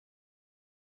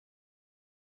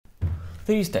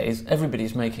These days,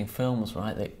 everybody's making films,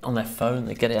 right? On their phone,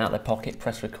 they get it out of their pocket,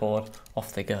 press record,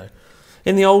 off they go.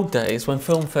 In the old days, when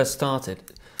film first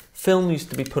started, film used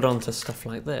to be put onto stuff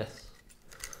like this.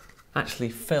 Actually,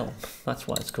 film. That's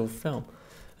why it's called film.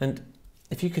 And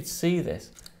if you could see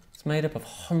this, it's made up of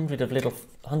hundreds of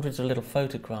little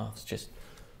photographs just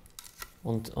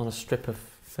on a strip of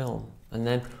film. And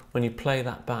then when you play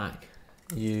that back,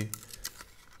 you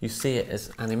see it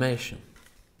as animation.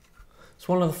 It's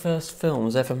one of the first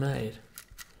films ever made.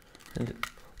 And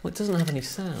well, it doesn't have any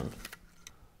sound.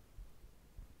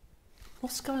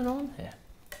 What's going on here?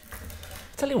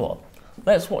 Tell you what,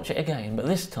 let's watch it again, but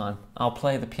this time I'll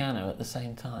play the piano at the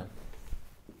same time.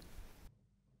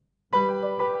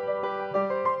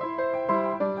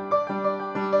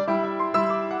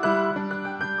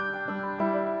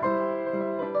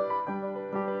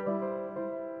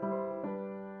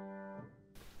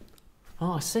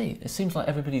 Oh, I see. It seems like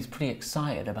everybody's pretty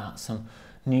excited about some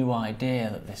new idea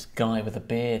that this guy with a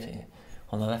beard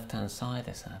on the left-hand side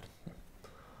has had.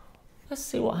 Let's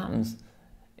see what happens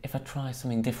if I try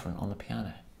something different on the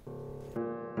piano.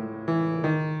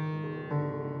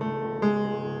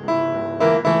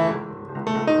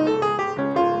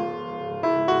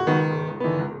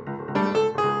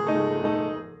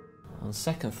 On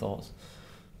second thoughts,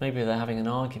 maybe they're having an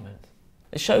argument.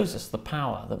 It shows us the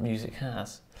power that music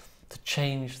has to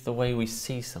change the way we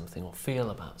see something or feel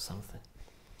about something.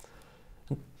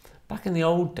 And back in the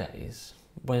old days,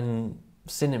 when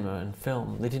cinema and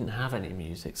film, they didn't have any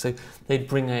music, so they'd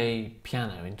bring a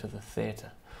piano into the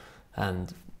theatre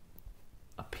and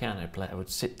a piano player would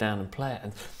sit down and play it.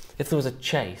 And if there was a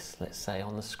chase, let's say,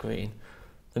 on the screen,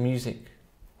 the music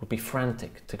would be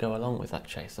frantic to go along with that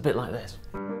chase, a bit like this.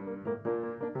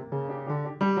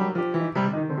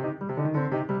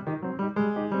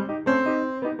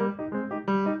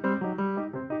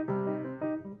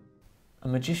 A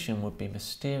magician would be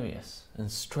mysterious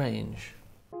and strange.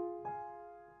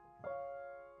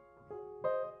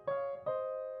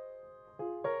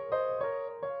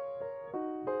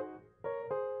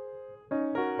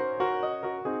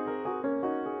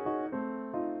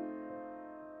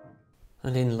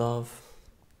 And in love,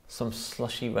 some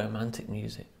slushy romantic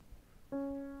music.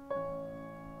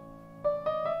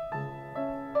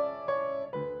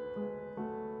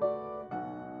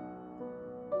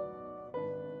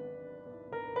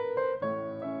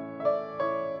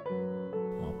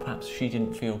 Perhaps she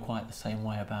didn't feel quite the same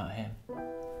way about him.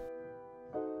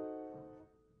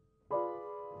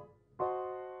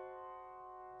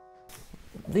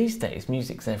 These days,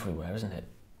 music's everywhere, isn't it?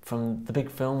 From the big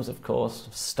films, of course,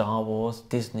 Star Wars,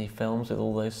 Disney films with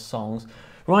all those songs,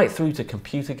 right through to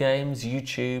computer games,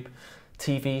 YouTube,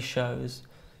 TV shows.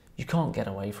 You can't get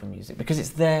away from music because it's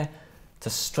there to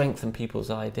strengthen people's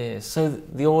ideas so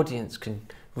that the audience can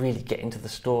really get into the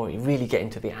story, really get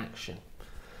into the action.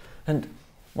 And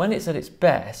when it's at its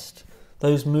best,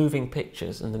 those moving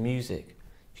pictures and the music,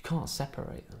 you can't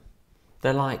separate them.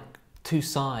 They're like two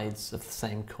sides of the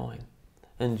same coin.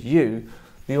 And you,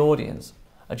 the audience,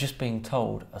 are just being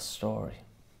told a story.